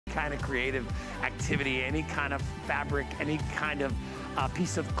kind of creative activity, any kind of fabric, any kind of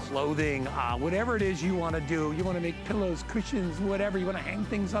piece of clothing, whatever it is you want to do. You want to make pillows, cushions, whatever. You want to hang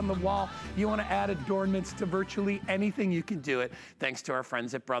things on the wall. You want to add adornments to virtually anything, you can do it thanks to our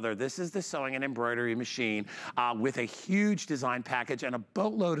friends at Brother. This is the sewing and embroidery machine with a huge design package and a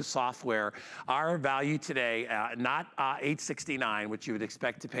boatload of software. Our value today, not $869, which you would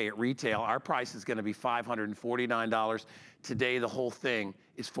expect to pay at retail. Our price is going to be $549. Today, the whole thing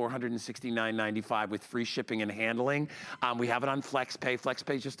is $469.95 with free shipping and handling. We have it on FlexPay.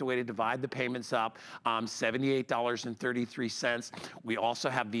 FlexPay is just a way to divide the payments up, $78.33. We also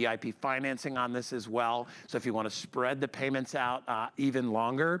have VIP financing on this as well. So if you want to spread the payments out even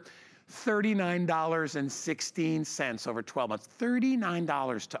longer, $39.16 over 12 months.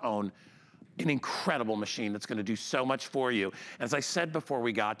 $39 to own an incredible machine that's gonna do so much for you. As I said before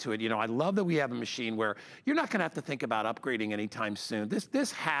we got to it, you know, I love that we have a machine where you're not gonna have to think about upgrading anytime soon.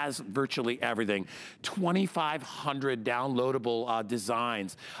 This has virtually everything. 2,500 downloadable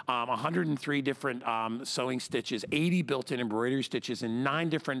designs, 103 different sewing stitches, 80 built-in embroidery stitches in 9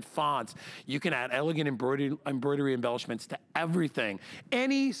 different fonts. You can add elegant embroidery embellishments to everything.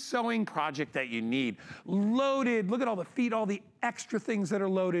 Any sewing project that you need, loaded, look at all the feet, all the extra things that are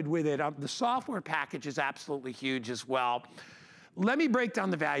loaded with it. The software package is absolutely huge as well. Let me break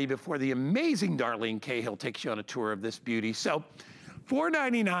down the value before the amazing Darlene Cahill takes you on a tour of this beauty. So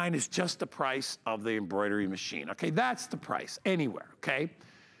 $499 is just the price of the embroidery machine, okay? That's the price anywhere, okay?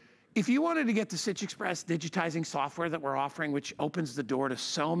 If you wanted to get the Stitch Express digitizing software that we're offering, which opens the door to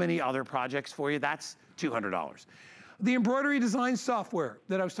so many other projects for you, that's $200. The embroidery design software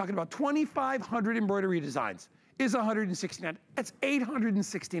that I was talking about, 2,500 embroidery designs, is $169. That's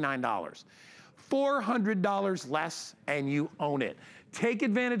 $869. $400 less and you own it. Take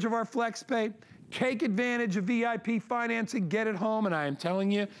advantage of our FlexPay, take advantage of VIP financing, get it home, and I am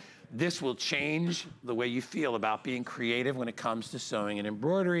telling you, this will change the way you feel about being creative when it comes to sewing and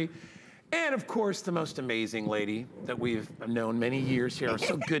embroidery. And of course, the most amazing lady that we've known many years here.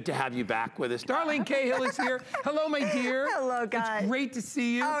 So good to have you back with us. Darlene Cahill is here. Hello, my dear. Hello, guys. It's great to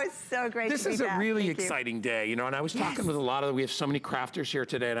see you. Oh, it's so great to be back. This is a really exciting day, you know, and I was talking with a lot of, we have so many crafters here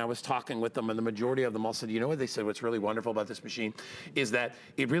today, and I was talking with them, and the majority of them all said, you know what they said, what's really wonderful about this machine is that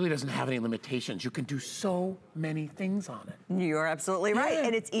it really doesn't have any limitations. You can do so many things on it. You're absolutely right.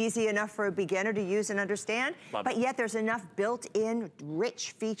 And it's easy enough for a beginner to use and understand, but yet there's enough built-in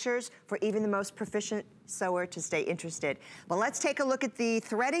rich features for even the most proficient sewer to stay interested. But let's take a look at the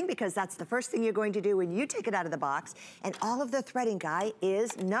threading, because that's the first thing you're going to do when you take it out of the box. And all of the threading, guy,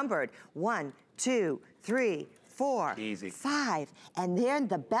 is numbered. 1, 2, 3, 4, easy. 5. And then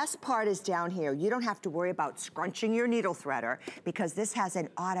the best part is down here. You don't have to worry about scrunching your needle threader, because this has an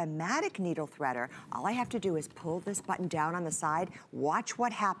automatic needle threader. All I have to do is pull this button down on the side. Watch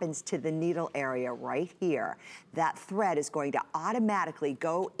what happens to the needle area right here. That thread is going to automatically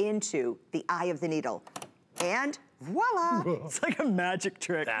go into the eye of the needle. And voila, it's like a magic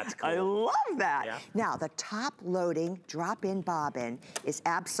trick. That's cool. I love that. Yeah. Now, the top loading drop-in bobbin is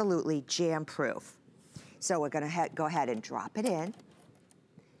absolutely jam-proof. So we're gonna go ahead and drop it in,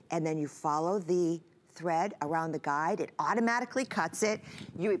 and then you follow the thread around the guide. It automatically cuts it.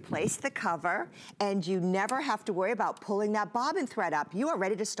 You replace the cover, and you never have to worry about pulling that bobbin thread up. You are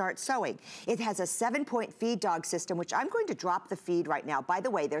ready to start sewing. It has a 7-point feed dog system, which I'm going to drop the feed right now. By the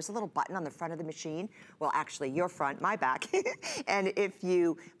way, there's a little button on the front of the machine. Well, actually, your front, my back. And if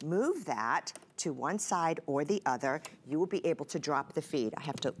you move that to one side or the other, you will be able to drop the feed. I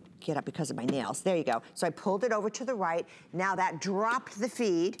have to get up because of my nails. There you go. So I pulled it over to the right. Now that dropped the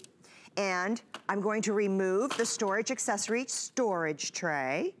feed, and I'm going to remove the storage accessory storage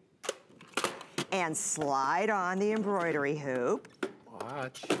tray and slide on the embroidery hoop.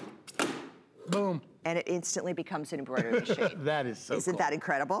 Watch. Boom. And it instantly becomes an embroidery machine. That is so Isn't cool. that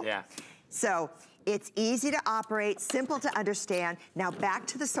incredible? Yeah. So it's easy to operate, simple to understand. Now back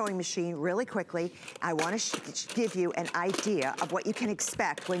to the sewing machine really quickly. I want to give you an idea of what you can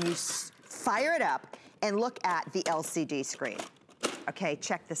expect when you fire it up and look at the LCD screen. Okay,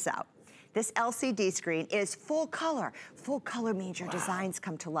 check this out. This LCD screen is full color. Full color means your designs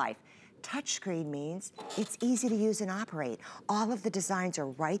come to life. Touchscreen means it's easy to use and operate. All of the designs are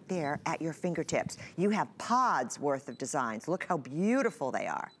right there at your fingertips. You have pods worth of designs. Look how beautiful they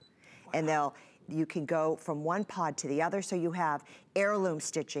are. And you can go from one pod to the other, so you have heirloom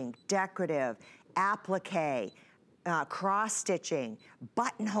stitching, decorative, applique, cross stitching,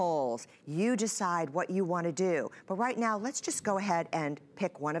 buttonholes. You decide what you want to do. But right now, let's just go ahead and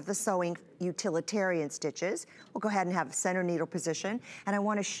pick one of the sewing utilitarian stitches. We'll go ahead and have center needle position. And I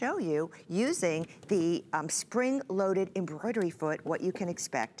want to show you, using the spring-loaded embroidery foot, what you can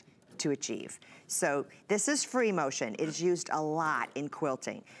expect to achieve. So this is free motion. It is used a lot in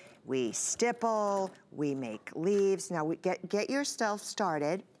quilting. We stipple, we make leaves. Now we get yourself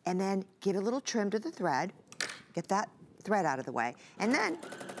started, and then give a little trim to the thread. Get that thread out of the way, and then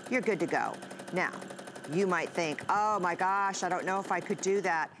you're good to go. Now, you might think, oh my gosh, I don't know if I could do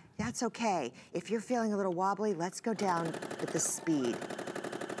that. That's okay. If you're feeling a little wobbly, let's go down with the speed.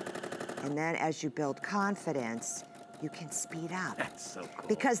 And then as you build confidence, you can speed up. That's so cool.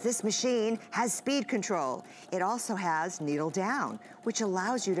 Because this machine has speed control. It also has needle down, which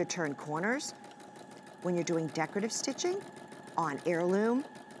allows you to turn corners when you're doing decorative stitching, on heirloom,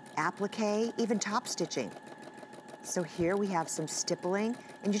 applique, even top stitching. So here we have some stippling,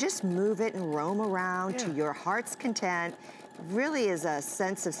 and you just move it and roam around to your heart's content. Really is a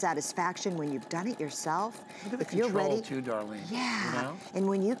sense of satisfaction when you've done it yourself. If you're ready too, darling. Yeah, you know? And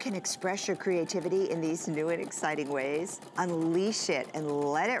when you can express your creativity in these new and exciting ways, unleash it and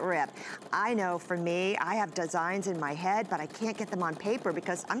let it rip. I know for me, I have designs in my head, but I can't get them on paper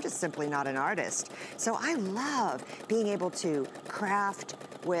because I'm just simply not an artist. So I love being able to craft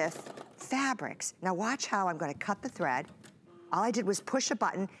with fabrics. Now watch how I'm going to cut the thread. All I did was push a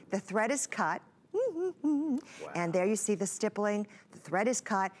button. The thread is cut. Wow. And there you see the stippling. The thread is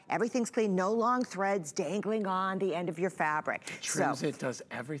cut. Everything's clean. No long threads dangling on the end of your fabric. It trims, it does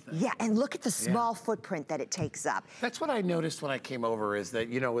everything. Yeah, and look at the small footprint that it takes up. That's what I noticed when I came over, is that,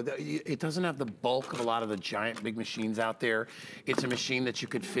 you know, it doesn't have the bulk of a lot of the giant big machines out there. It's a machine that you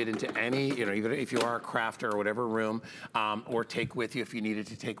could fit into any, you know, even if you are a crafter or whatever room, or take with you if you needed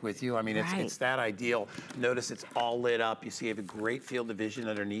to take with you. I mean, it's that ideal. Notice it's all lit up. You see you have a great field of vision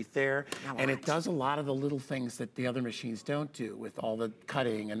underneath there. And it does a lot of the little things that the other machines don't do, with all the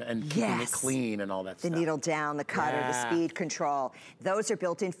cutting and keeping it clean and all that stuff. The needle down, the cutter, the speed control. Those are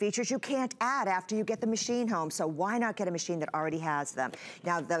built-in features you can't add after you get the machine home, so why not get a machine that already has them?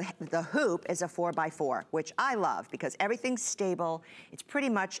 Now, the hoop is a 4x4, which I love because everything's stable. It's pretty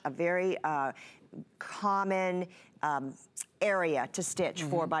much a very common area to stitch,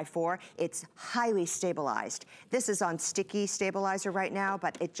 4x4. It's highly stabilized. This is on sticky stabilizer right now,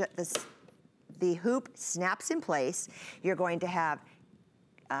 but the hoop snaps in place. You're going to have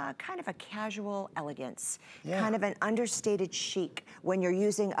kind of a casual elegance, kind of an understated chic when you're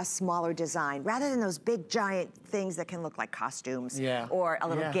using a smaller design, rather than those big giant things that can look like costumes or a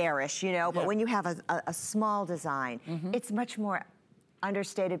little garish, you know, but when you have a small design, it's much more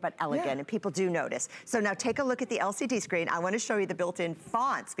understated but elegant, and people do notice. So now take a look at the LCD screen. I want to show you the built-in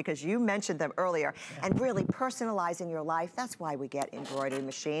fonts because you mentioned them earlier, and really personalizing your life. That's why we get embroidery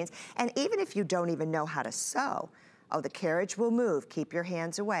machines. And even if you don't even know how to sew, oh, the carriage will move. Keep your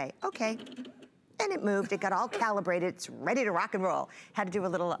hands away. Okay. And it moved. It got all calibrated. It's ready to rock and roll. Had to do a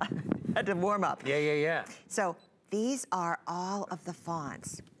little, had to warm up. Yeah. So these are all of the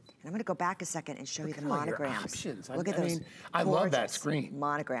fonts. And I'm going to go back a second and show you the monograms. Options. Look at those. I love that screen.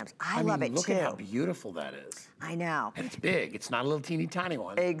 Monograms. I love it too. Look at how beautiful that is. I know. And it's big. It's not a little teeny tiny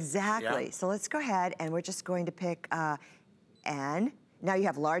one. Exactly. So let's go ahead and we're just going to pick N. Now you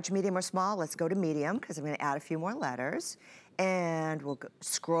have large, medium, or small. Let's go to medium because I'm going to add a few more letters. And we'll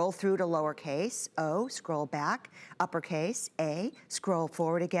scroll through to lowercase, O, scroll back, uppercase, A, scroll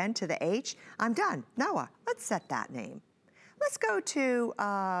forward again to the H. I'm done. Noah, let's set that name. Let's go to,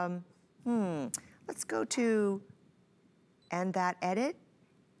 end that edit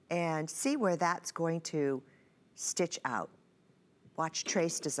and see where that's going to stitch out. Watch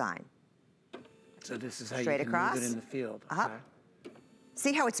trace design. So this is how you can move it in the field. Okay.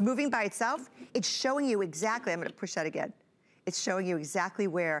 See how it's moving by itself? It's showing you exactly, I'm gonna push that again. It's showing you exactly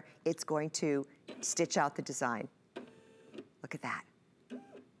where it's going to stitch out the design. Look at that.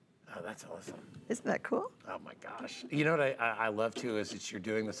 Oh, that's awesome. Isn't that cool? Oh my gosh. You know what I love too is that you're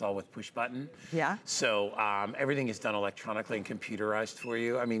doing this all with push button. Yeah. So everything is done electronically and computerized for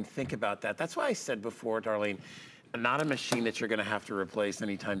you. I mean, think about that. That's why I said before, Darlene, not a machine that you're going to have to replace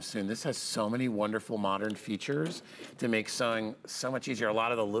anytime soon. This has so many wonderful modern features to make sewing so much easier. A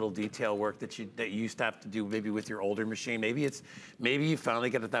lot of the little detail work that you used to have to do maybe with your older machine. Maybe you finally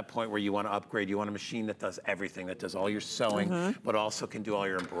get at that point where you want to upgrade. You want a machine that does everything, that does all your sewing, but also can do all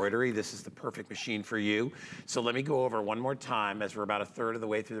your embroidery. This is the perfect machine for you. So let me go over one more time, as we're about a third of the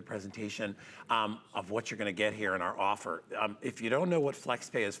way through the presentation, of what you're going to get here in our offer. If you don't know what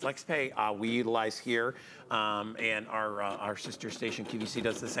FlexPay is, FlexPay we utilize here and our sister station QVC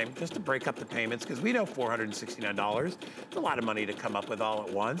does the same, just to break up the payments, because we know $469 is a lot of money to come up with all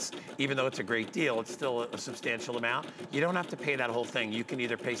at once. Even though it's a great deal, it's still a substantial amount. You don't have to pay that whole thing. You can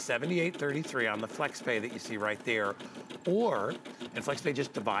either pay $78.33 on the FlexPay that you see right there, or, and FlexPay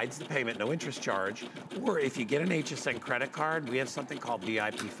just divides the payment, no interest charge, or if you get an HSN credit card, we have something called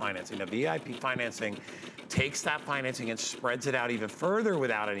VIP financing. Now, VIP financing takes that financing and spreads it out even further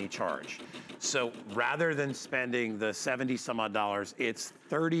without any charge. So rather than spending the 70 some odd dollars, it's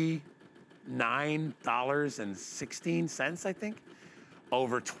 $39.16, I think,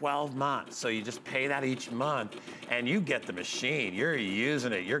 over 12 months. So you just pay that each month and you get the machine. You're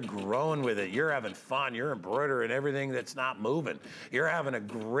using it, you're growing with it, you're having fun, you're embroidering everything that's not moving. You're having a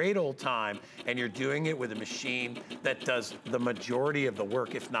great old time, and you're doing it with a machine that does the majority of the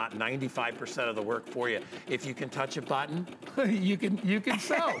work, if not 95% of the work for you. If you can touch a button, you can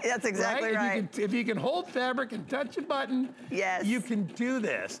sew. That's exactly right. If you can hold fabric and touch a button, yes, you can do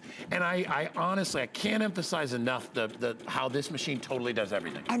this. And I honestly, I can't emphasize enough how this machine totally does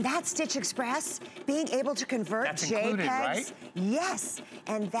everything. And that Stitch Express, being able to convert That's JPEGs, included, right? Yes,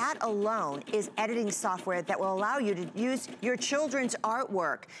 and that alone is editing software that will allow you to use your children's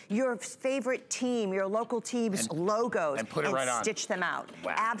artwork, your favorite team, your local team's logos, and put it right on. Stitch them out.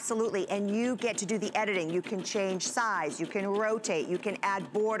 Wow. Absolutely, and you get to do the editing. You can change size, you can rotate, you can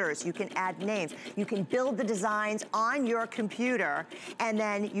add borders, you can add names, you can build the designs on your computer, and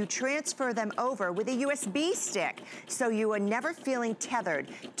then you transfer them over with a USB stick, so you are never feeling tethered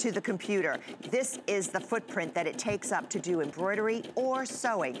to the computer. This is the footprint that it takes up to do embroidery or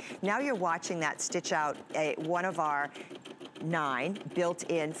sewing. Now you're watching that stitch out one of our 9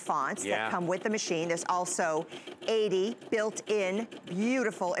 built-in fonts that come with the machine. There's also 80 built-in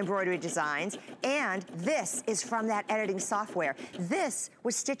beautiful embroidery designs, and this is from that editing software. This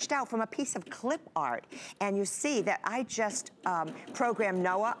was stitched out from a piece of clip art, and you see that I just programmed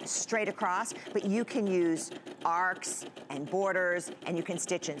Noah straight across, but you can use arcs and borders, and you can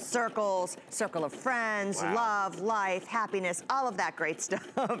stitch in circles, circle of friends, love, life, happiness, all of that great stuff,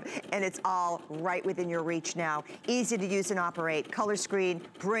 and it's all right within your reach now. Easy to use and operate. Color Screen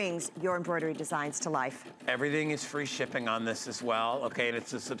brings your embroidery designs to life. Everything is free shipping on this as well, okay? And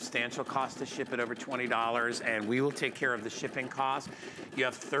it's a substantial cost to ship it, over $20, and we will take care of the shipping cost. You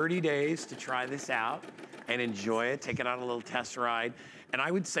have 30 days to try this out and enjoy it. Take it on a little test ride. And I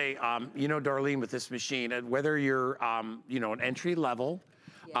would say, you know, Darlene, with this machine, whether you're, you know, an entry level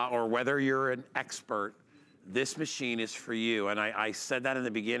or whether you're an expert, this machine is for you. And I said that in the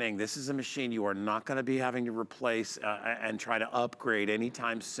beginning. This is a machine you are not going to be having to replace and try to upgrade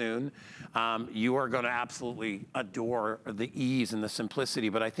anytime soon. You are going to absolutely adore the ease and the simplicity.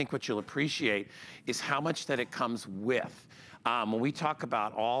 But I think what you'll appreciate is how much that it comes with. When we talk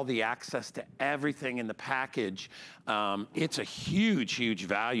about all the access to everything in the package, it's a huge, huge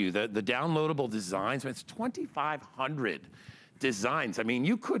value. The downloadable designs, it's 2,500 designs. I mean,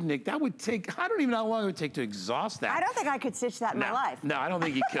 you couldn't, that would take, I don't even know how long it would take to exhaust that. I don't think I could stitch that in my life. No, I don't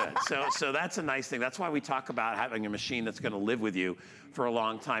think you could. So that's a nice thing. That's why we talk about having a machine that's gonna live with you for a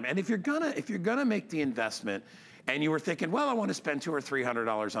long time. And if you're gonna make the investment and you were thinking, well, I wanna spend $200 or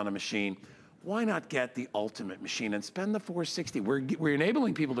 $300 on a machine, why not get the ultimate machine and spend the $460? We're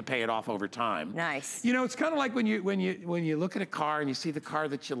enabling people to pay it off over time. Nice. You know, it's kind of like when you look at a car and you see the car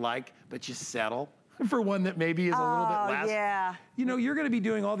that you like, but you settle for one that maybe is a little bit less. Yeah. You know, you're gonna be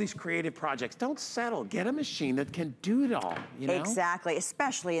doing all these creative projects. Don't settle. Get a machine that can do it all, you know? Exactly,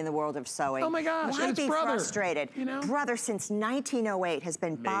 especially in the world of sewing. Oh my gosh, Why and it's be Brother, frustrated? you know? Brother, since 1908, has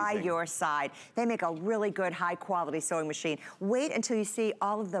been by your side. They make a really good, high-quality sewing machine. Wait until you see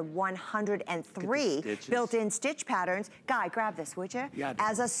all of the 103 built-in stitch patterns. Guy, grab this, would you? Yeah.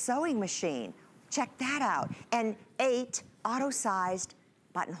 As a sewing machine. Check that out. And 8 auto-sized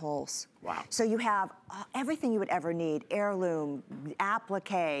buttonholes. Wow. So you have everything you would ever need: heirloom,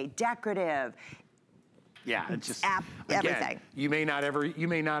 applique, decorative. Yeah, it's just everything. Again, you may not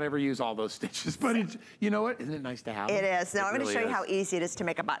ever use all those stitches, but it's, you know what? Isn't it nice to have It them? is. Now I'm going to show you how easy it is to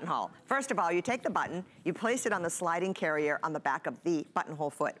make a buttonhole. First of all, you take the button, you place it on the sliding carrier on the back of the buttonhole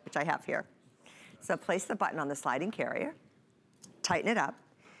foot, which I have here. So place the button on the sliding carrier, tighten it up,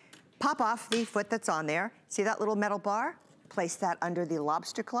 pop off the foot that's on there. See that little metal bar? Place that under the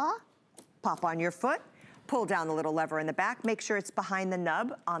lobster claw, pop on your foot, pull down the little lever in the back, make sure it's behind the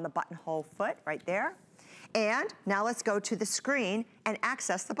nub on the buttonhole foot right there. And now let's go to the screen and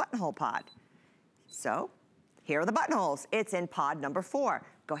access the buttonhole pod. So here are the buttonholes. It's in pod number 4.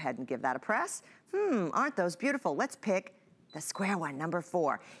 Go ahead and give that a press. Aren't those beautiful? Let's pick The square one, number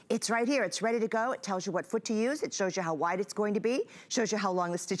 4. It's right here, it's ready to go. It tells you what foot to use. It shows you how wide it's going to be, shows you how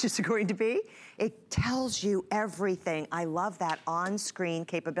long the stitches are going to be. It tells you everything. I love that on-screen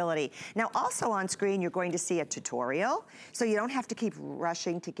capability. Now, also on screen, you're going to see a tutorial, so you don't have to keep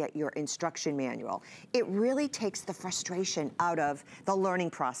rushing to get your instruction manual. It really takes the frustration out of the learning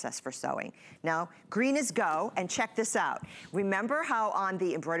process for sewing. Now, green is go, and check this out. Remember how on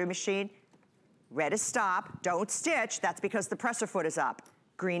the embroidery machine, red is stop, don't stitch, that's because the presser foot is up.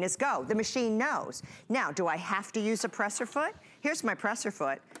 Green is go, the machine knows. Now, do I have to use a presser foot? Here's my presser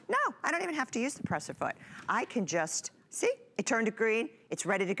foot. No, I don't even have to use the presser foot. I can just, see, it turned to green, it's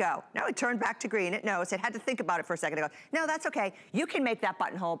ready to go. No, it turned back to green, it knows. It had to think about it for a second to go, no, that's okay. You can make that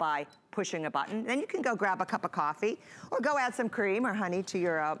buttonhole by pushing a button. Then you can go grab a cup of coffee or go add some cream or honey to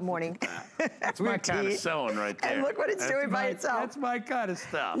your morning That's my kind of sewing right there. And look what it's doing by itself. That's my kind of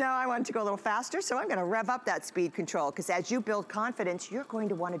stuff. Now I want to go a little faster, so I'm going to rev up that speed control, because as you build confidence, you're going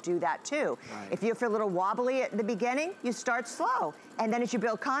to want to do that too. Right. If you feel a little wobbly at the beginning, you start slow. And then as you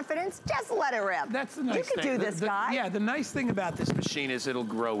build confidence, just let it rip. That's the nice thing. You can do this, guy. Yeah, the nice thing about this machine is it'll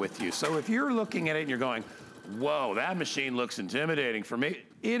grow with you. So if you're looking at it and you're going, whoa, that machine looks intimidating for me,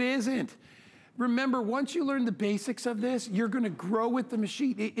 it isn't. Remember, once you learn the basics of this, you're going to grow with the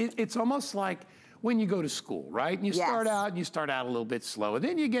machine. It's almost like when you go to school, right? And you start out, and you start out a little bit slow, and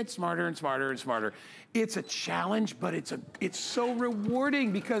then you get smarter and smarter and smarter. It's a challenge, but it's so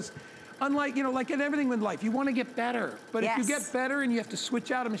rewarding, because unlike, you know, like in everything in life, you want to get better. But if you get better and you have to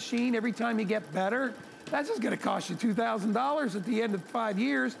switch out a machine every time you get better, that's just going to cost you $2,000 at the end of 5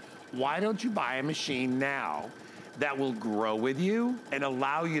 years. Why don't you buy a machine now that will grow with you and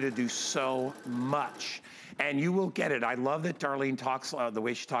allow you to do so much? And you will get it. I love that Darlene talks, the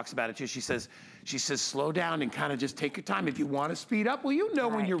way she talks about it too. She says, slow down and kind of just take your time. If you want to speed up, well, you know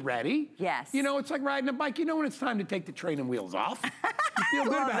when you're ready. Yes. You know, it's like riding a bike. You know when it's time to take the training wheels off. You feel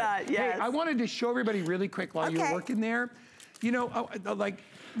good about it. Yes. Hey, I wanted to show everybody really quick while you're working there. You know, like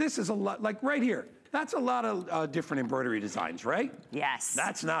this is a lot, like right here. That's a lot of different embroidery designs, right? Yes.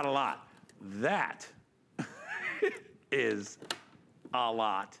 That's not a lot. That is a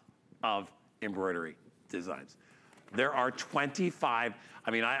lot of embroidery designs. There are 25.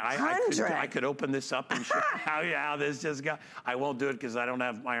 I mean, I could open this up and show how this just got. I won't do it because I don't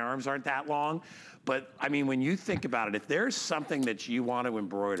have, my arms aren't that long. But I mean, when you think about it, if there's something that you want to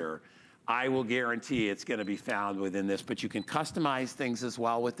embroider, I will guarantee it's going to be found within this. But you can customize things as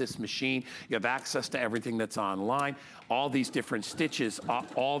well with this machine. You have access to everything that's online, all these different stitches,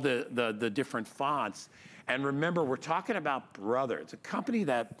 all the different fonts. And remember, we're talking about Brother. It's a company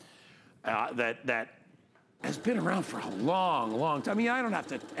that has been around for a long, long time. I mean, I don't have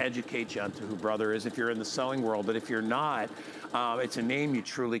to educate you on who Brother is if you're in the sewing world, but if you're not, it's a name you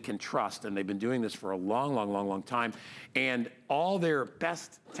truly can trust, and they've been doing this for a long, long, long, long time. And all their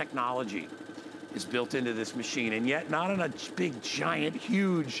best technology is built into this machine, and yet not in a big, giant,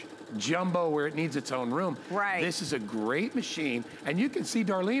 huge jumbo where it needs its own room. Right. This is a great machine, and you can see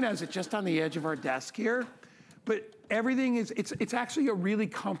Darlene has it just on the edge of our desk here, but everything is, it's actually a really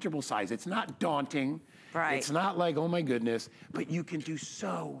comfortable size. It's not daunting. Right. It's not like, oh my goodness, but you can do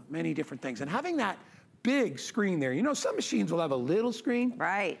so many different things. And having that big screen there, you know, some machines will have a little screen.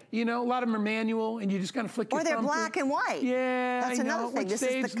 Right. You know, a lot of them are manual and you just kind of flick your thumb. Or they're black and white. Yeah, that's another thing. Which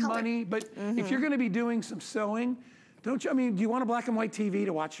saves money. But if you're going to be doing some sewing, don't you, I mean, do you want a black and white TV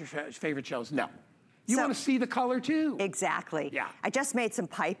to watch your favorite shows? No. You want to see the color too. Exactly. Yeah. I just made some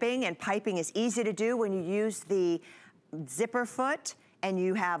piping, and piping is easy to do when you use the zipper foot and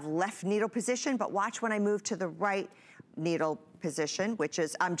you have left needle position, but watch when I move to the right needle position, which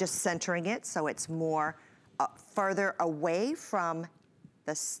is, I'm just centering it so it's more further away from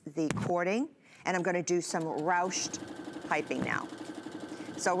the cording, and I'm gonna do some ruched piping now.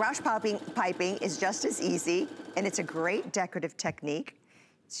 So ruched piping is just as easy, and it's a great decorative technique.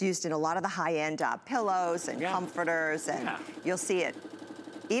 It's used in a lot of the high-end pillows and comforters, and you'll see it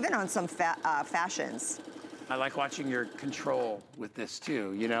even on some fashions. I like watching your control with this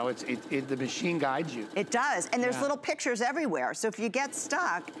too. You know, the machine guides you. It does, and there's little pictures everywhere. So if you get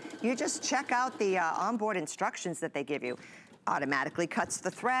stuck, you just check out the onboard instructions that they give you. Automatically cuts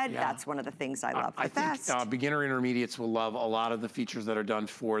the thread. That's one of the things I love the best. I think beginner intermediates will love a lot of the features that are done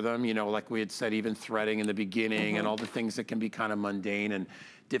for them. You know, like we had said, even threading in the beginning and all the things that can be kind of mundane and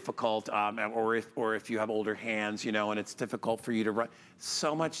difficult, or if you have older hands, you know, and it's difficult for you to run.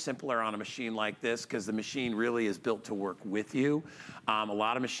 So much simpler on a machine like this because the machine really is built to work with you. A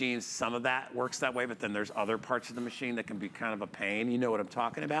lot of machines, some of that works that way, but then there's other parts of the machine that can be kind of a pain. You know what I'm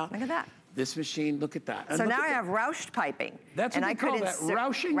talking about? Look at that. This machine, look at that. And so now I have roushed piping. That's what they call that,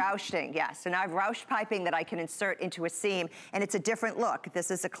 roushing? Roushing, yes. And I have roushed piping that I can insert into a seam, and it's a different look. This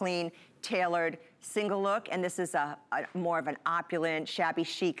is a clean, tailored, single look, and this is a more of an opulent, shabby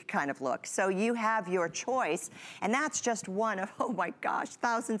chic kind of look. So you have your choice, and that's just one of, oh my gosh,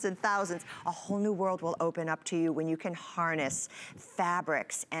 thousands and thousands. A whole new world will open up to you when you can harness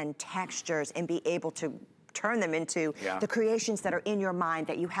fabrics and textures and be able to turn them into the creations that are in your mind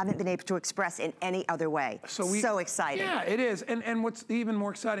that you haven't been able to express in any other way. So exciting. Yeah, it is. And what's even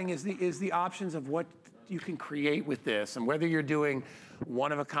more exciting is the options of what you can create with this, and whether you're doing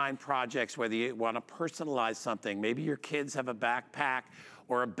one-of-a-kind projects, whether you want to personalize something. Maybe your kids have a backpack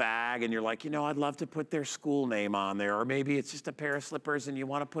or a bag and you're like, you know, I'd love to put their school name on there. Or maybe it's just a pair of slippers and you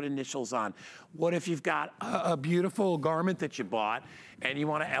want to put initials on. What if you've got a beautiful garment that you bought and you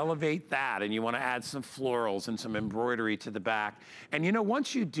want to elevate that and you want to add some florals and some embroidery to the back? And you know,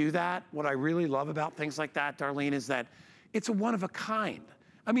 once you do that, what I really love about things like that, Darlene, is that it's a one-of-a-kind.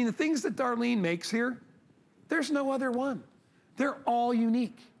 I mean, the things that Darlene makes here, there's no other one. They're all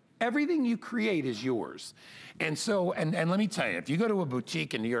unique. Everything you create is yours. And so, and let me tell you, if you go to a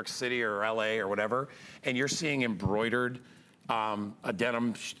boutique in New York City or LA or whatever, and you're seeing embroidered, a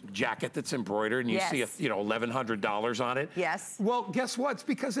denim jacket that's embroidered, and you see, you know, $1,100 on it. Yes. Well, guess what? It's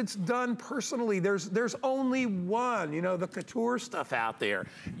because it's done personally. There's only one, you know, the couture stuff out there.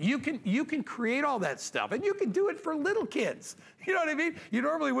 You can create all that stuff, and you can do it for little kids. You know what I mean? You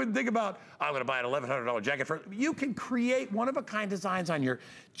normally wouldn't think about, oh, I'm gonna buy an $1,100 jacket for, you can create one-of-a-kind designs on your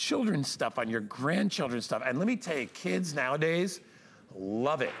children's stuff, on your grandchildren's stuff. And let me tell you, kids nowadays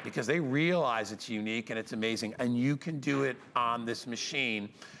love it because they realize it's unique and it's amazing. And you can do it on this machine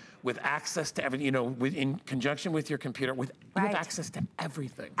with access to everything, you know, in conjunction with your computer, with access to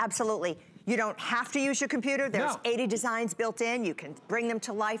everything. Absolutely. You don't have to use your computer. There's 80 designs built in. You can bring them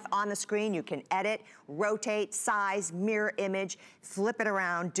to life on the screen. You can edit, rotate, size, mirror image, flip it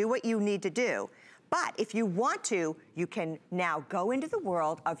around, do what you need to do. But if you want to, you can now go into the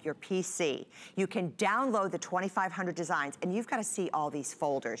world of your PC. You can download the 2,500 designs, and you've got to see all these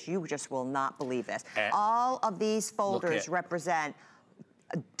folders. You just will not believe this. All of these folders represent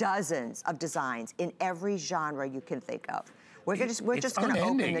dozens of designs in every genre you can think of. We're just going to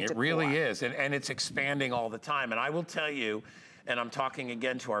open the decor. It really is, and it's expanding all the time. And I will tell you, and I'm talking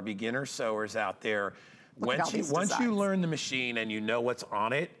again to our beginner sewers out there, once you learn the machine and you know what's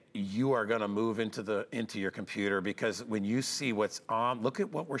on it, you are going to move into your computer, because when you see what's on, look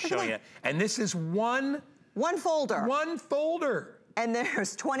at what we're showing you. And this is one folder. One folder. And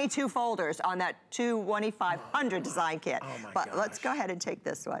there's 22 folders on that 2,500 design kit. Oh my gosh. Let's go ahead and take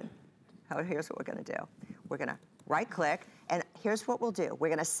this one. Oh, here's what we're going to do. We're going to right-click, and here's what we'll do. We're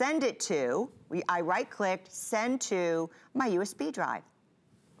going to send it to, I right-clicked, send to my USB drive.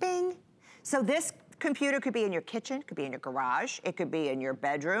 Bing. So this computer could be in your kitchen, could be in your garage, it could be in your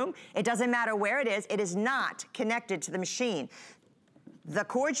bedroom. It doesn't matter where it is not connected to the machine. The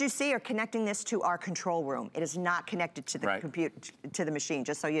cords you see are connecting this to our control room. It is not connected to the computer, to the machine,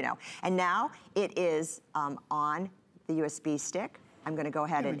 just so you know. And now it is on the USB stick. I'm gonna go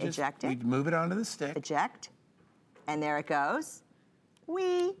ahead and eject it. We move it onto the stick. Eject, and there it goes.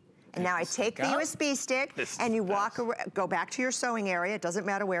 Whee! And now I take the USB stick and you go back to your sewing area. It doesn't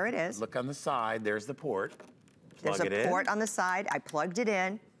matter where it is. Look on the side, there's the port. Plug it in. There's a port on the side. I plugged it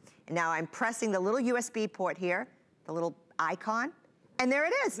in. And now I'm pressing the little USB port here, the little icon. And there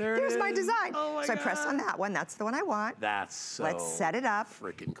it is. There's my design. Oh my God. I pressed on that one. That's the one I want. That's so Let's set it up.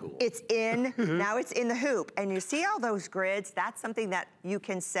 Freaking cool. It's in, now it's in the hoop. And you see all those grids? That's something that you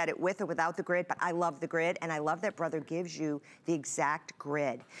can set it with or without the grid, but I love the grid, and I love that Brother gives you the exact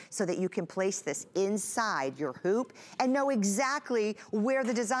grid so that you can place this inside your hoop and know exactly where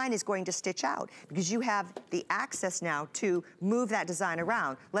the design is going to stitch out, because you have the access now to move that design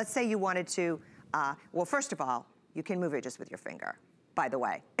around. Let's say you wanted to, well, first of all, you can move it just with your finger. By the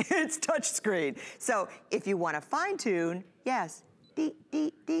way, it's touch screen. So if you want to fine tune, yes,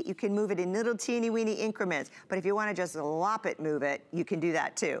 you can move it in little teeny weeny increments. But if you want to just lop it, move it, you can do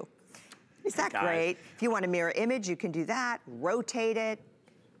that too. Is that great? If you want a mirror image, you can do that. Rotate it,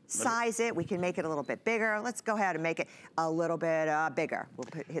 size it. We can make it a little bit bigger. Let's go ahead and make it a little bit bigger. We'll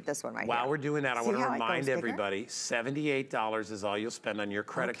hit this one right here. While we're doing that, I want to remind everybody, $78 is all you'll spend on your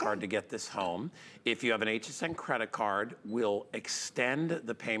credit card to get this home. If you have an HSN credit card, we'll extend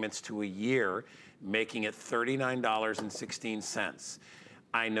the payments to a year, making it $39.16.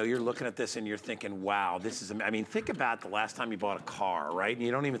 I know you're looking at this and you're thinking, wow, this is, I mean, think about the last time you bought a car, right? And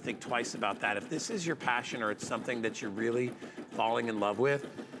you don't even think twice about that. If this is your passion or it's something that you're really falling in love with,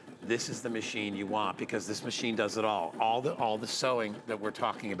 this is the machine you want, because this machine does it all. All the sewing that we're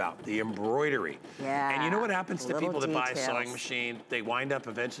talking about, the embroidery. Yeah. And you know what happens to people that buy a details. sewing machine? They wind up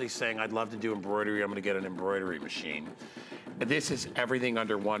eventually saying, I'd love to do embroidery, I'm gonna get an embroidery machine. This is everything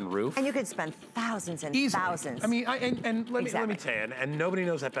under one roof. And you could spend thousands and Easily. thousands. I mean, let me tell you, and nobody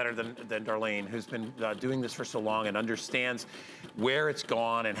knows that better than Darlene, who's been doing this for so long and understands where it's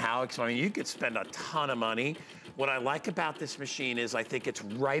gone and how it's, I mean, you could spend a ton of money. What I like about this machine is I think it's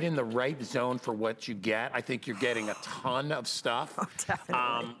right in the right zone for what you get. I think you're getting a ton of stuff. Oh,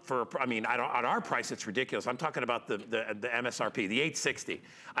 definitely. I mean, at our price, it's ridiculous. I'm talking about the MSRP, the $860.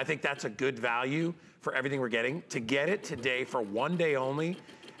 I think that's a good value for everything we're getting. To get it today for one day only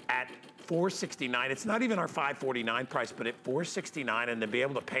at $469, it's not even our $549 price, but at $469, and to be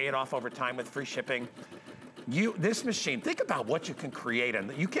able to pay it off over time with free shipping, this machine, think about what you can create,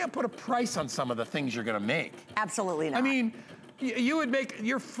 and you can't put a price on some of the things you're gonna make. Absolutely not. I mean, you would make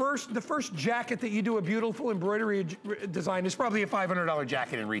the first jacket that you do a beautiful embroidery design is probably a $500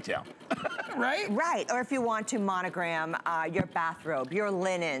 jacket in retail, right? Right, or if you want to monogram your bathrobe, your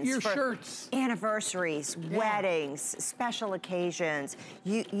linens. Your shirts. Anniversaries, weddings, special occasions.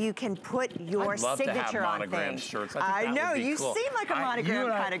 You can put your signature on things. I'd love to have monogram shirts. I think know, would be you cool. seem like a monogram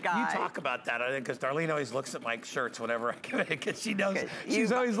kind of guy. You talk about that, I think, because Darlene always looks at my shirts whenever I can make, because she knows, He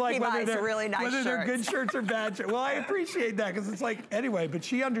she's always like, whether they're really nice whether they're good shirts or bad shirts. Well, I appreciate that, because it's like, anyway, but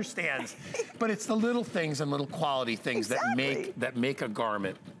she understands. But it's the little things and little quality things that make a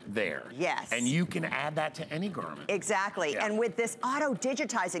garment there. Yes. And you can add that to any garment. Exactly. Yeah. And with this auto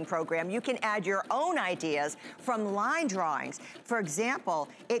digitizing program, you can add your own ideas from line drawings. For example,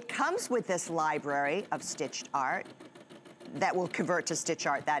 it comes with this library of stitched art that will convert to stitch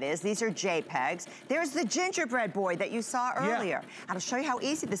art, that is. These are JPEGs. There's the gingerbread boy that you saw earlier. And I'll show you how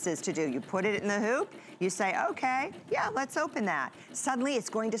easy this is to do. You put it in the hoop, you say, okay, yeah, let's open that. Suddenly it's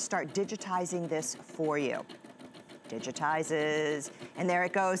going to start digitizing this for you. Digitizes, and there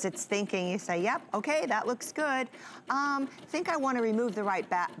it goes, it's thinking. You say, yep, okay, that looks good. Think I want to remove the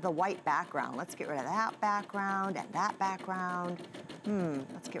white background. Let's get rid of that background and that background.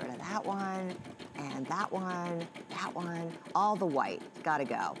 Let's get rid of that one and that one, all the white, gotta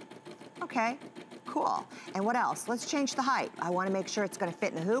go. Okay, cool. And what else? Let's change the height. I want to make sure it's going to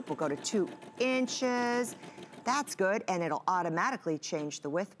fit in the hoop. We'll go to 2 inches. That's good, and it'll automatically change the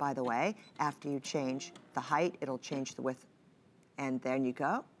width, by the way. After you change the height, it'll change the width. And there you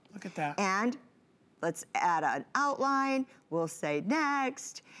go. Look at that. And let's add an outline. We'll say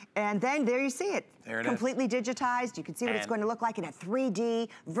next. And then there you see it. There it is. Completely digitized. You can see what it's going to look like in a 3D,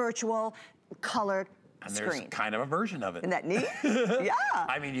 virtual, colored screen. There's kind of a version of it. Isn't that neat? Yeah.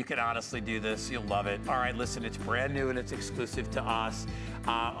 I mean, you can honestly do this. You'll love it. All right, listen, it's brand new and it's exclusive to us.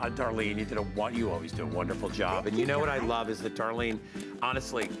 Darlene, you always do a wonderful job. And you know what I love is that Darlene,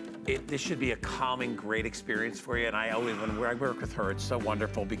 honestly, this should be a calming, great experience for you. And I always, when I work with her, it's so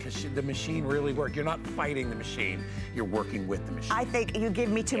wonderful because the machine really works. You're not fighting the machine. You're working with the machine. I think you give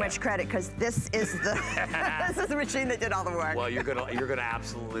me too much credit because this is the this is the machine that did all the work. Well, you're gonna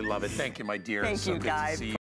absolutely love it. Thank you, my dear. Thank you, guys. See you.